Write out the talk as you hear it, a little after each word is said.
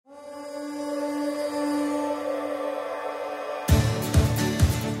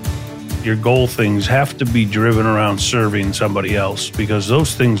your goal things have to be driven around serving somebody else, because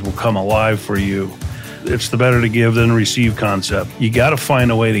those things will come alive for you. It's the better to give than receive concept. You got to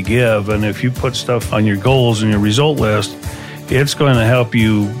find a way to give, and if you put stuff on your goals and your result list, it's going to help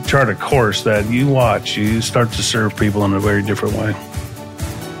you chart a course that you watch. You start to serve people in a very different way.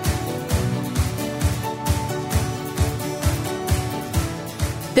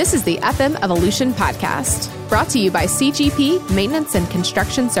 This is the FM Evolution Podcast, brought to you by CGP Maintenance and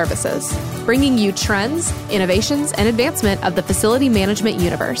Construction Services, bringing you trends, innovations, and advancement of the facility management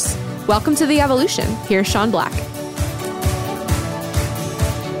universe. Welcome to the Evolution. Here's Sean Black.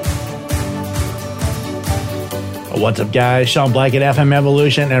 What's up, guys? Sean Black at FM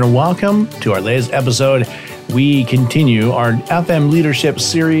Evolution, and welcome to our latest episode. We continue our FM Leadership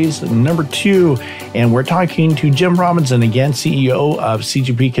Series number 2, and we're talking to Jim Robinson again, CEO of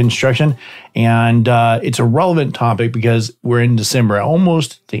CGP Construction. And it's a relevant topic because we're in December,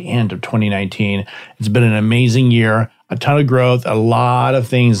 almost the end of 2019. It's been an amazing year, a ton of growth, a lot of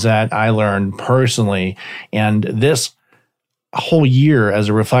things that I learned personally. And this whole year, as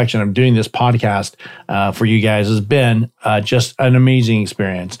a reflection of doing this podcast for you guys, has been just an amazing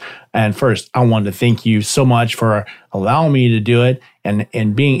experience. And first, I wanted to thank you so much for allowing me to do it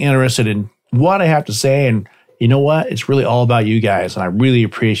and being interested in what I have to say. And you know what? It's really all about you guys. And I really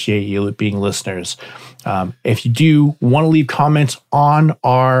appreciate you being listeners. If you do want to leave comments on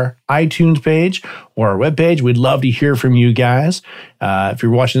our iTunes page or our webpage, we'd love to hear from you guys. If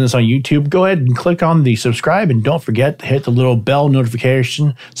you're watching this on YouTube, go ahead and click on the subscribe, and don't forget to hit the little bell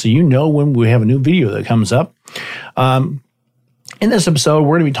notification so you know when we have a new video that comes up. In this episode,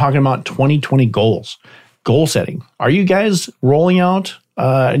 we're going to be talking about 2020 goals, goal setting. Are you guys rolling out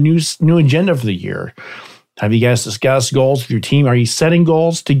a new agenda for the year? Have you guys discussed goals with your team? Are you setting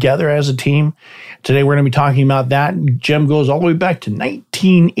goals together as a team? Today, we're going to be talking about that. Jim goes all the way back to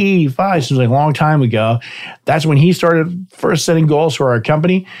 1985. Seems like a long time ago. That's when he started first setting goals for our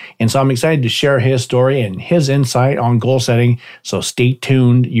company. And so I'm excited to share his story and his insight on goal setting. So stay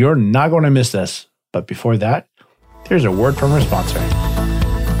tuned. You're not going to miss this. But before that, here's a word from our sponsor.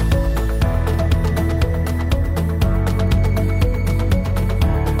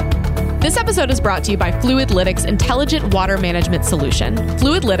 This episode is brought to you by Fluidlytics Intelligent Water Management Solution.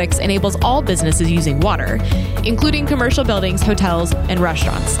 Fluidlytics enables all businesses using water, including commercial buildings, hotels, and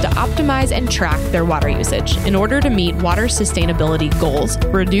restaurants, to optimize and track their water usage in order to meet water sustainability goals,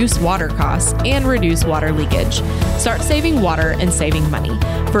 reduce water costs, and reduce water leakage. Start saving water and saving money.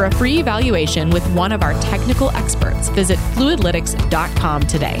 For a free evaluation with one of our technical experts, visit fluidlytics.com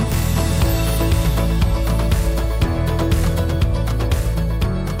today.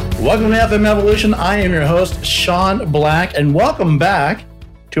 Welcome to FM Evolution. I am your host, Sean Black, and welcome back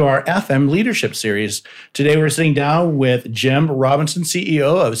to our FM Leadership Series. Today, we're sitting down with Jim Robinson,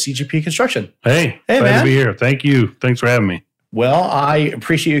 CEO of CGP Construction. Hey, glad to be here. Thank you. Thanks for having me. Well, I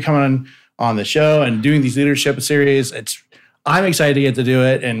appreciate you coming on the show and doing these leadership series. I'm excited to get to do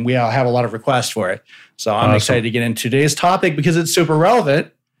it, and we all have a lot of requests for it. So I'm excited to get into today's topic because it's super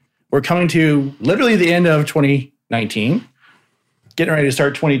relevant. We're coming to literally the end of 2019. Getting ready to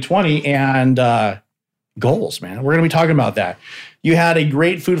start 2020 and goals, man. We're going to be talking about that. You had a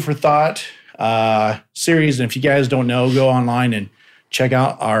great food for thought series. And if you guys don't know, go online and check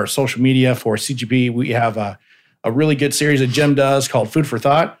out our social media for CGP. We have a really good series that Jim does called Food for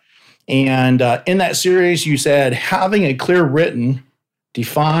Thought. And in that series, you said having a clear, written,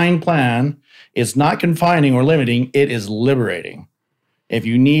 defined plan is not confining or limiting. It is liberating. If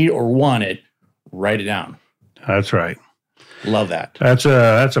you need or want it, write it down. That's right. Love that. That's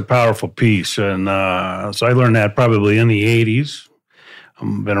a powerful piece. And so I learned that probably in the 80s.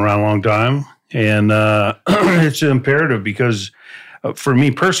 I've been around a long time. And it's imperative because for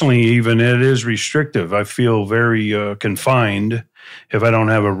me personally, even it is restrictive. I feel very confined if I don't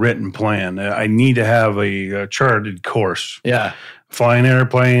have a written plan. I need to have a charted course. Yeah. Flying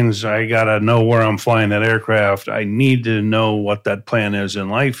airplanes, I got to know where I'm flying that aircraft. I need to know what that plan is in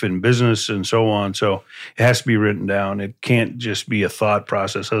life and business and so on. So it has to be written down. It can't just be a thought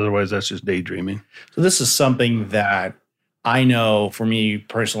process. Otherwise, that's just daydreaming. So this is something that I know for me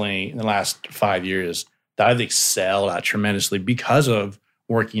personally in the last 5 years that I've excelled at tremendously because of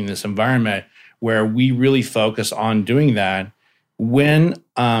working in this environment where we really focus on doing that. When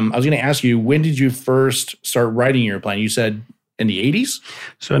I was going to ask you, when did you first start writing your plan? You said in the 80s?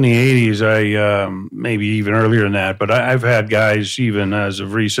 So in the 80s, I maybe even earlier than that, but I've had guys even as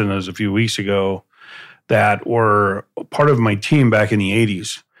of recent as a few weeks ago that were part of my team back in the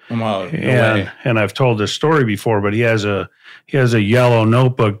 80s. Wow, no way. And I've told this story before, but he has a yellow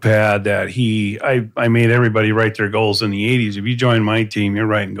notebook pad that I made everybody write their goals in the 80s. If you join my team, you're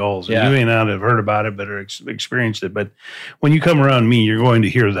writing goals. Yeah. And you may not have heard about it, but or experienced it. But when you come around me, you're going to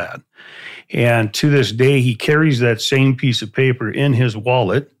hear that. And to this day, he carries that same piece of paper in his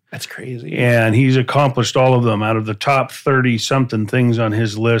wallet. That's crazy. And he's accomplished all of them. Out of the top 30-something things on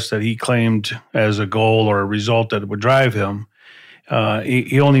his list that he claimed as a goal or a result that would drive him,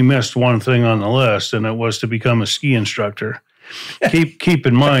 he only missed one thing on the list, and it was to become a ski instructor. Keep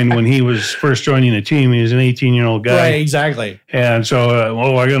in mind, when he was first joining the team, he was an 18-year-old guy. Right, exactly. And so,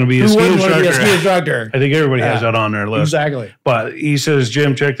 I'm going to be a ski instructor. Be a ski instructor? I think everybody has that on their list. Exactly. But he says,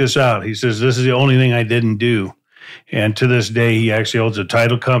 Jim, check this out. He says, this is the only thing I didn't do. And to this day, he actually owns a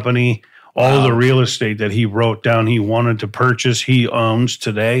title company. All of the real estate that he wrote down he wanted to purchase, he owns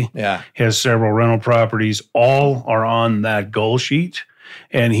today. Yeah. He has several rental properties. All are on that goal sheet.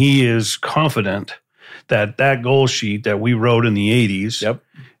 And he is confident that that goal sheet that we wrote in the 80s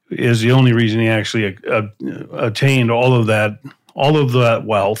is the only reason he actually attained all of that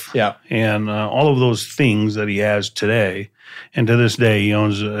wealth and all of those things that he has today. And to this day, he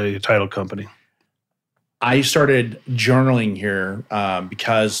owns a title company. I started journaling here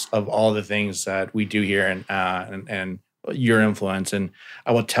because of all the things that we do here and your influence. And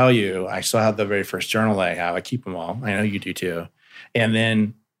I will tell you, I still have the very first journal that I have. I keep them all. I know you do too. And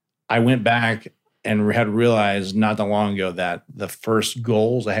then I went back and had realized not that long ago that the first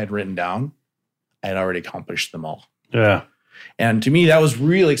goals I had written down, I had already accomplished them all. Yeah. And to me, that was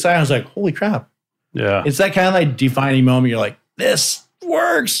really exciting. I was like, holy crap. Yeah. It's that kind of like defining moment. You're like, this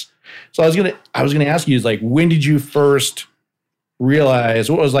works. So I was gonna ask you, is like, when did you first realize,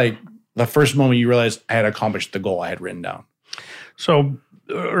 what was like the first moment you realized I had accomplished the goal I had written down? So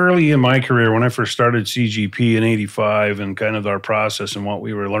early in my career, when I first started CGP in 85 and kind of our process and what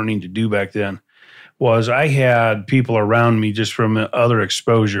we were learning to do back then, was I had people around me just from other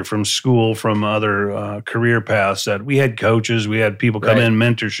exposure, from school, from other career paths, that we had coaches, we had people come in,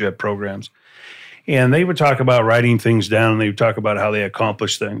 mentorship programs. And they would talk about writing things down, and they would talk about how they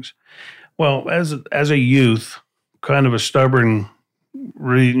accomplished things. Well, as a youth, kind of a stubborn,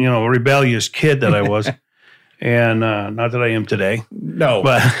 rebellious kid that I was, and not that I am today. No,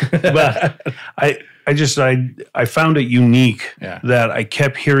 but I found it unique that I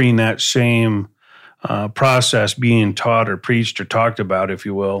kept hearing that same process being taught or preached or talked about, if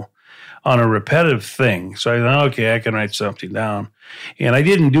you will, on a repetitive thing. So I thought, okay, I can write something down. And I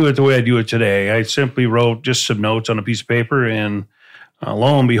didn't do it the way I do it today. I simply wrote just some notes on a piece of paper, and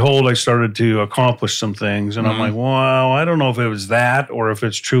lo and behold, I started to accomplish some things. And I'm like, well, I don't know if it was that or if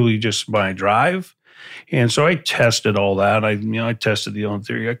it's truly just my drive. And so I tested all that. I tested the own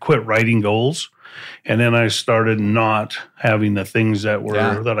theory. I quit writing goals. And then I started not having the things that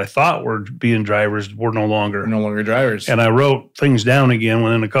were that I thought were being drivers were no longer drivers. And I wrote things down again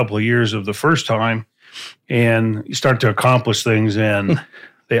within a couple of years of the first time, and you start to accomplish things. And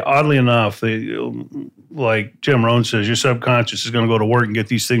they, oddly enough, like Jim Rohn says, your subconscious is going to go to work and get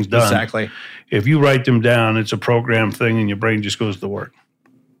these things done. Exactly. If you write them down, it's a programmed thing, and your brain just goes to work.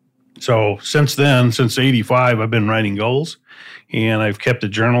 So since then, since 85, I've been writing goals. And I've kept a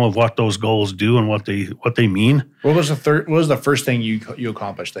journal of what those goals do and what they mean. What was the first thing you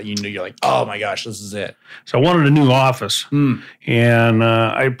accomplished that you knew you're like, oh my gosh, this is it? So I wanted a new office, and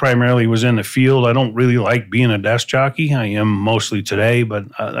I primarily was in the field. I don't really like being a desk jockey. I am mostly today, but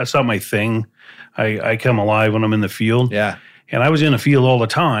that's not my thing. I come alive when I'm in the field. Yeah. And I was in the field all the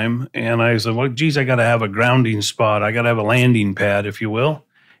time, and I said, well, geez, I got to have a grounding spot. I got to have a landing pad, if you will.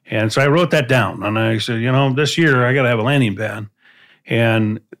 And so I wrote that down, and I said, this year I got to have a landing pad.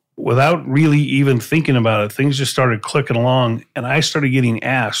 And without really even thinking about it, things just started clicking along, and I started getting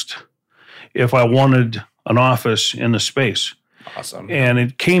asked if I wanted an office in the space. Awesome. And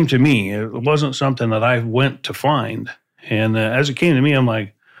it came to me. It wasn't something that I went to find. And as it came to me, I'm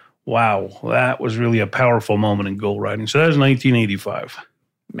like, wow, that was really a powerful moment in goal writing. So that was 1985.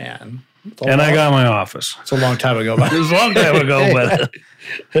 Man. And I got my office. It's a long time ago. It was a long time ago,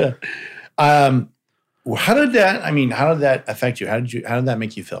 but... How did that affect you? How did that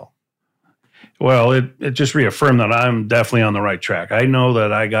make you feel? Well, it just reaffirmed that I'm definitely on the right track. I know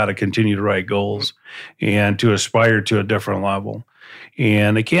that I got to continue to write goals and to aspire to a different level.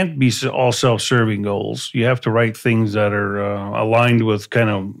 And it can't be all self-serving goals. You have to write things that are aligned with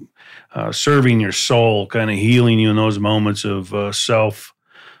kind of serving your soul, kind of healing you in those moments of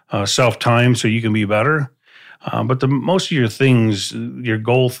self-time so you can be better. But most of your things, your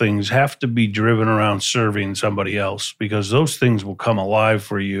goal things, have to be driven around serving somebody else, because those things will come alive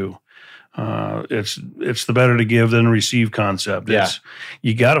for you It's the better to give than receive concept.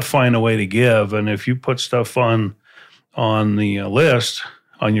 You got to find a way to give, and if you put stuff on the list,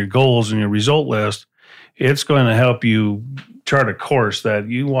 on your goals and your result list, it's going to help you chart a course that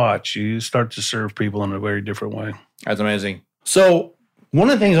you start to serve people in a very different way. That's amazing. So one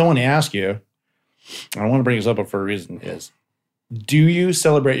of the things I want to ask you, and I want to bring this up for a reason, is do you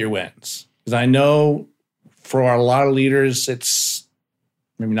celebrate your wins? Because I know for a lot of leaders, it's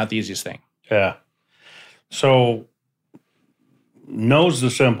maybe not the easiest thing. Yeah. So no's the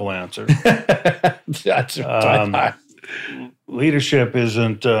simple answer. That's leadership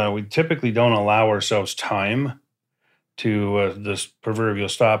isn't, we typically don't allow ourselves time to this proverbial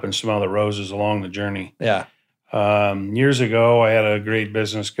stop and smell the roses along the journey. Yeah. Years ago, I had a great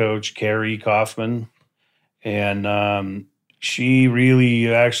business coach, Carrie Kaufman, and she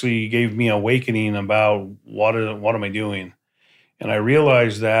really actually gave me awakening about what am I doing? And I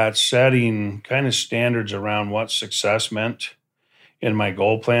realized that setting kind of standards around what success meant in my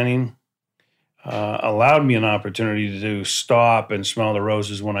goal planning allowed me an opportunity to stop and smell the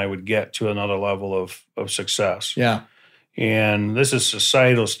roses when I would get to another level of success. Yeah. And this is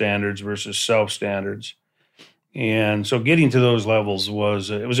societal standards versus self-standards. And so getting to those levels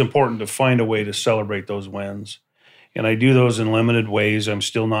it was important to find a way to celebrate those wins. And I do those in limited ways. I'm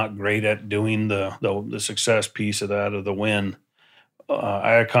still not great at doing the success piece of that, of the win.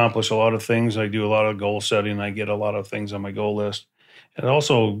 I accomplish a lot of things. I do a lot of goal setting. I get a lot of things on my goal list. And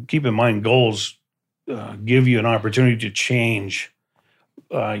also keep in mind, goals give you an opportunity to change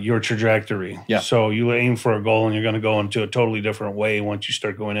your trajectory. Yeah. So you aim for a goal and you're going to go into a totally different way once you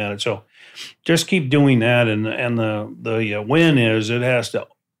start going at it. So just keep doing that. And the win is it has to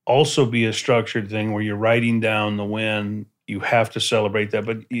also be a structured thing where you're writing down the win. You have to celebrate that,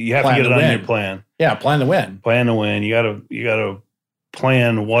 but you have to get it on your plan. Yeah, plan the win. Plan the win. You gotta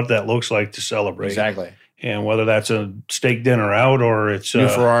plan what that looks like to celebrate. Exactly. And whether that's a steak dinner out or it's new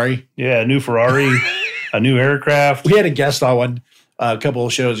Ferrari. Yeah, a new Ferrari, a new aircraft. We had a guest on one a couple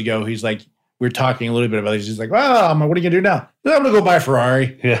of shows ago. He's like, we were talking a little bit about this. He's like, well, what are you going to do now? I'm going to go buy a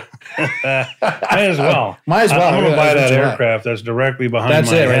Ferrari. Yeah. Might as well. Might as well. I'm going to buy that aircraft that's directly behind my head.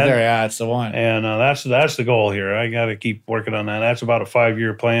 That's it right there. Yeah, it's the one. And that's the goal here. I got to keep working on that. That's about a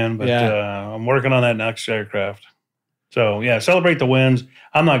 5-year plan, but I'm working on that next aircraft. So, yeah, celebrate the wins.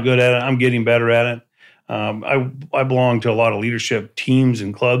 I'm not good at it. I'm getting better at it. I belong to a lot of leadership teams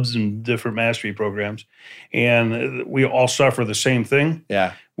and clubs and different mastery programs, and we all suffer the same thing.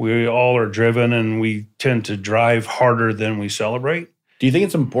 Yeah. We all are driven, and we tend to drive harder than we celebrate. Do you think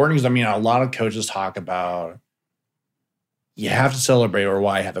it's important? Because, I mean, a lot of coaches talk about you have to celebrate or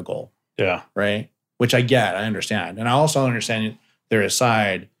why have a goal. Yeah. Right? Which I get. I understand. And I also understand their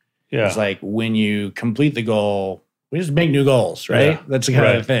side. Yeah. It's like when you complete the goal, we just make new goals, right? Yeah. That's the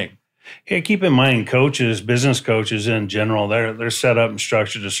kind of thing. Yeah, keep in mind, coaches, business coaches in general, they're set up and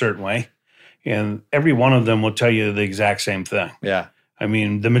structured a certain way. And every one of them will tell you the exact same thing. Yeah. I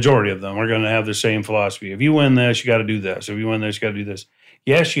mean, the majority of them are going to have the same philosophy. If you win this, you got to do this. If you win this, you got to do this.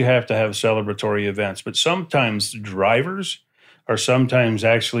 Yes, you have to have celebratory events, but sometimes drivers are sometimes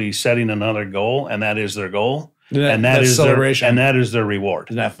actually setting another goal, and that is their goal. And that is celebration. And that is their reward.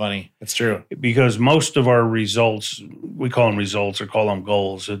 Isn't that funny? It's true. Because most of our results, we call them results or call them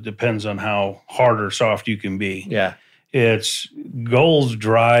goals. It depends on how hard or soft you can be. Yeah. It's goals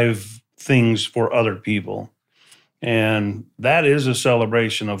drive things for other people. And that is a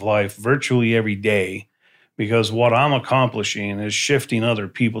celebration of life virtually every day, because what I'm accomplishing is shifting other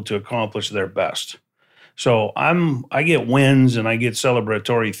people to accomplish their best. So I get wins and I get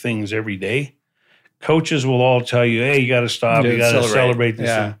celebratory things every day. Coaches will all tell you, hey, you got to stop. You got to celebrate this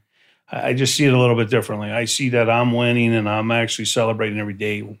thing. I just see it a little bit differently. I see that I'm winning and I'm actually celebrating every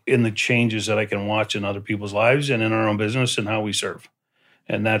day in the changes that I can watch in other people's lives and in our own business and how we serve.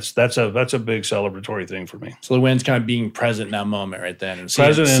 And that's a big celebratory thing for me. So the win's kind of being present in that moment right then. And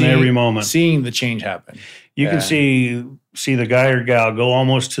present in every moment. Seeing the change happen. You can see the guy or gal go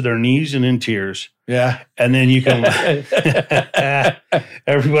almost to their knees and in tears. Yeah. And then you can,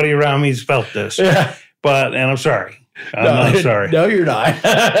 everybody around me's felt this. Yeah. And I'm sorry. I'm not sorry. No, you're not.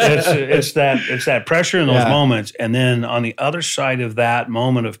 it's that pressure in those moments. And then on the other side of that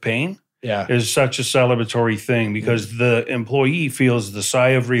moment of pain is such a celebratory thing, because the employee feels the sigh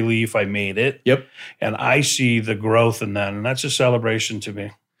of relief, I made it. Yep. And I see the growth in that. And that's a celebration to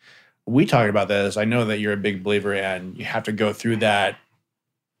me. We talked about this. I know that you're a big believer in you have to go through that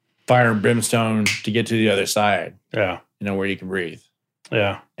fire and brimstone to get to the other side. Yeah. Where you can breathe.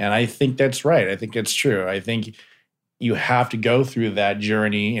 Yeah. And I think that's right. I think it's true. I think you have to go through that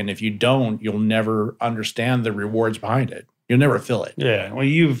journey. And if you don't, you'll never understand the rewards behind it. You'll never feel it. Yeah. Well,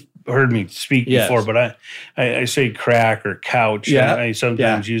 you've heard me speak before, but I say crack or couch. Yeah. I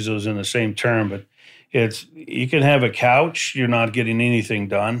sometimes use those in the same term, but you can have a couch, you're not getting anything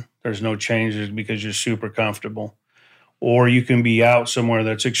done. There's no changes because you're super comfortable. Or you can be out somewhere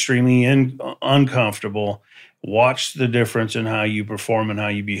that's extremely uncomfortable. Watch the difference in how you perform and how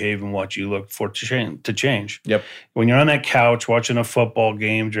you behave and what you look for to change. Yep. When you're on that couch watching a football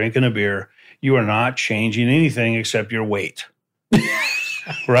game, drinking a beer, you are not changing anything except your weight.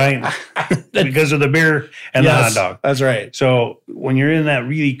 Right? Because of the beer and the hot dog. That's right. So when you're in that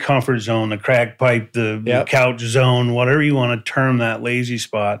really comfort zone, the crack pipe, the couch zone, whatever you want to term that lazy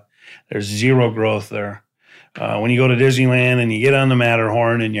spot, there's zero growth there. When you go to Disneyland and you get on the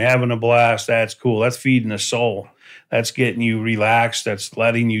Matterhorn and you're having a blast, that's cool. That's feeding the soul. That's getting you relaxed. That's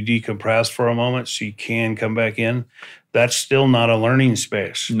letting you decompress for a moment so you can come back in. That's still not a learning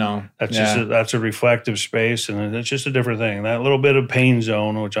space. No. That's that's a reflective space, and it's just a different thing. That little bit of pain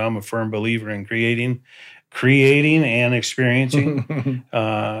zone, which I'm a firm believer in creating and experiencing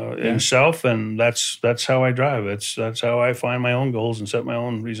in self, and that's how I drive. That's how I find my own goals and set my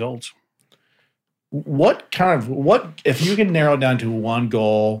own results. What if you can narrow it down to one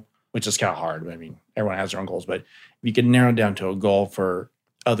goal, which is kind of hard. I mean, everyone has their own goals, but if you can narrow it down to a goal for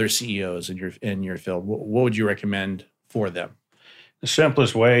other CEOs in your field, what would you recommend for them? The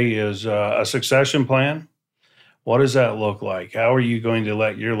simplest way is a succession plan. What does that look like? How are you going to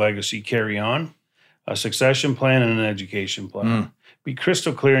let your legacy carry on? A succession plan and an education plan. Be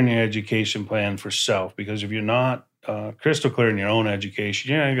crystal clear in your education plan for self, because if you're not crystal clear in your own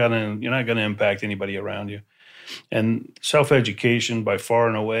education, you're not gonna impact anybody around you. And self-education, by far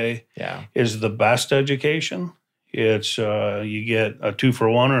and away, is the best education. It's you get a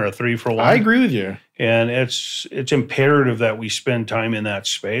 2-for-1 or a 3-for-1. I agree with you. And it's imperative that we spend time in that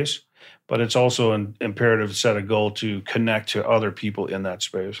space, but it's also imperative to set a goal to connect to other people in that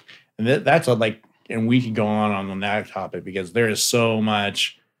space. And that's and we can go on that topic because there is so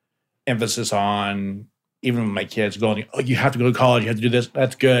much emphasis on, even with my kids going, oh, you have to go to college, you have to do this.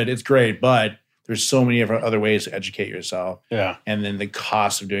 That's good. It's great. But there's so many other ways to educate yourself. Yeah. And then the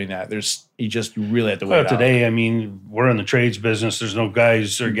cost of doing that, you really have to weigh it out. Today, I mean, we're in the trades business. There's no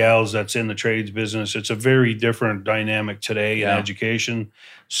guys or gals that's in the trades business. It's a very different dynamic today in education.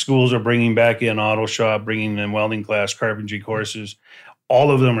 Schools are bringing back in auto shop, bringing in welding class, carpentry courses. All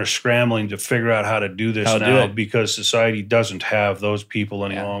of them are scrambling to figure out how to do this now because society doesn't have those people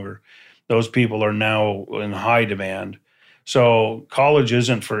any longer. Those people are now in high demand. So college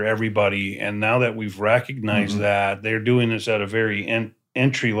isn't for everybody. And now that we've recognized that, they're doing this at a very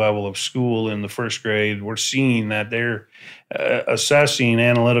entry level of school in the first grade. We're seeing that they're assessing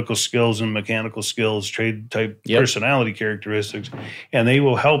analytical skills and mechanical skills, trade type personality characteristics, and they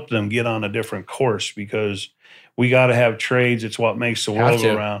will help them get on a different course because we got to have trades. It's what makes the world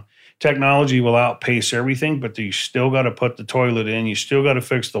go round. Technology will outpace everything, but you still got to put the toilet in. You still got to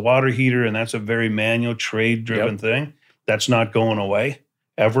fix the water heater, and that's a very manual, trade-driven thing. That's not going away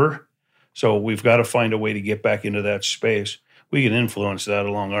ever. So we've got to find a way to get back into that space. We can influence that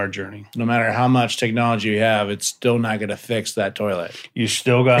along our journey. No matter how much technology you have, it's still not going to fix that toilet. You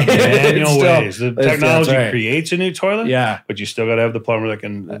still got manual ways. The technology creates a new toilet, but you still got to have the plumber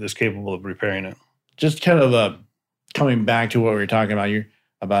that's capable of repairing it. Just kind of coming back to what we were talking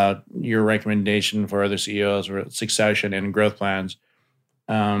about, your recommendation for other CEOs for succession and growth plans.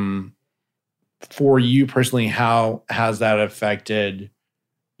 For you personally, how has that affected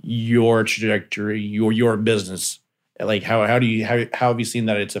your trajectory, your business? Like how have you seen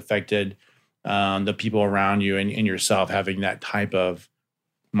that it's affected the people around you and yourself having that type of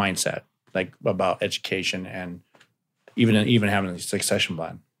mindset, like about education and even having a succession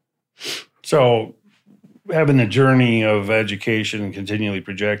plan? So having the journey of education and continually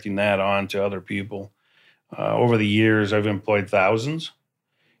projecting that on to other people. Over the years, I've employed thousands,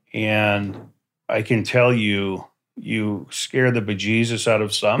 and I can tell you scare the bejesus out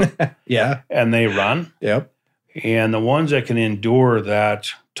of some. And they run. And the ones that can endure that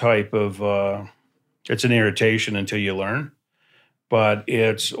type of, it's an irritation until you learn. But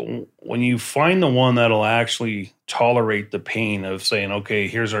it's when you find the one that'll actually tolerate the pain of saying, okay,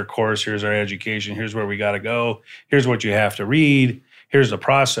 here's our course, here's our education, here's where we got to go, here's what you have to read, here's the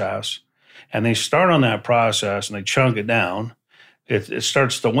process. And they start on that process and they chunk it down. It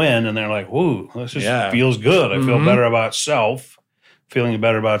starts to win, and they're like, whoo, this just feels good. I feel better about self. Feeling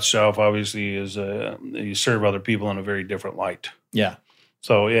better about self, obviously, is you serve other people in a very different light.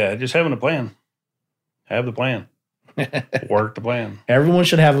 So, just having a plan. Have the plan. Work the plan. Everyone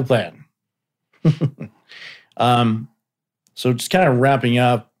should have a plan. So just kind of wrapping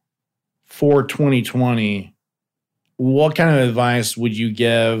up for 2020, what kind of advice would you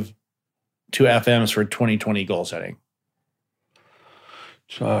give to FMs for 2020 goal setting?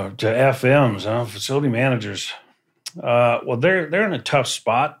 To FMs, facility managers. Well, they're in a tough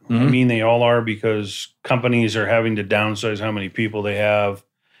spot. I mean, they all are, because companies are having to downsize how many people they have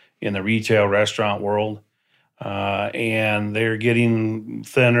in the retail restaurant world. And they're getting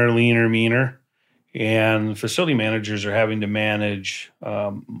thinner, leaner, meaner. And facility managers are having to manage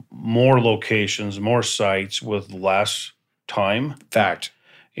more locations, more sites with less time. Fact.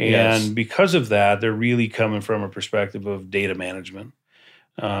 And because of that, they're really coming from a perspective of data management.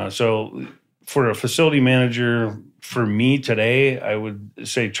 So for a facility manager, for me today, I would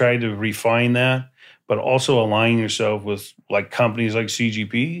say try to refine that, but also align yourself with like companies like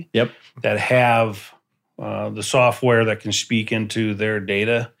CGP that have the software that can speak into their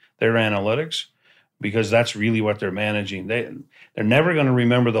data, their analytics, because that's really what they're managing. They're never going to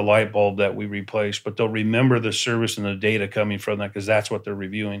remember the light bulb that we replaced, but they'll remember the service and the data coming from that, because that's what they're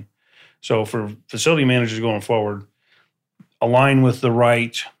reviewing. So for facility managers going forward, align with the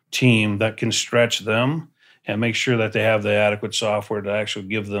right team that can stretch them and make sure that they have the adequate software to actually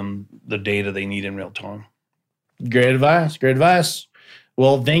give them the data they need in real time. Great advice. Great advice.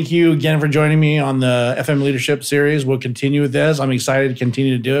 Well, thank you again for joining me on the FM Leadership Series. We'll continue with this. I'm excited to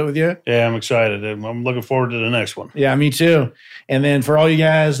continue to do it with you. Yeah, I'm excited. I'm looking forward to the next one. Yeah, me too. And then for all you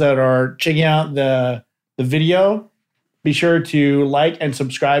guys that are checking out the video, be sure to like and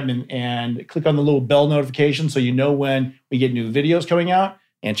subscribe and click on the little bell notification so you know when we get new videos coming out,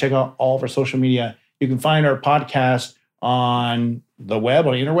 and check out all of our social media. You can find our podcast on the web,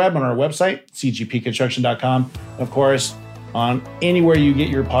 on the interweb, on our website, cgpconstruction.com. Of course, on anywhere you get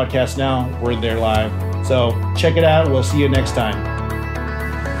your podcast now, we're there live. So check it out. We'll see you next time.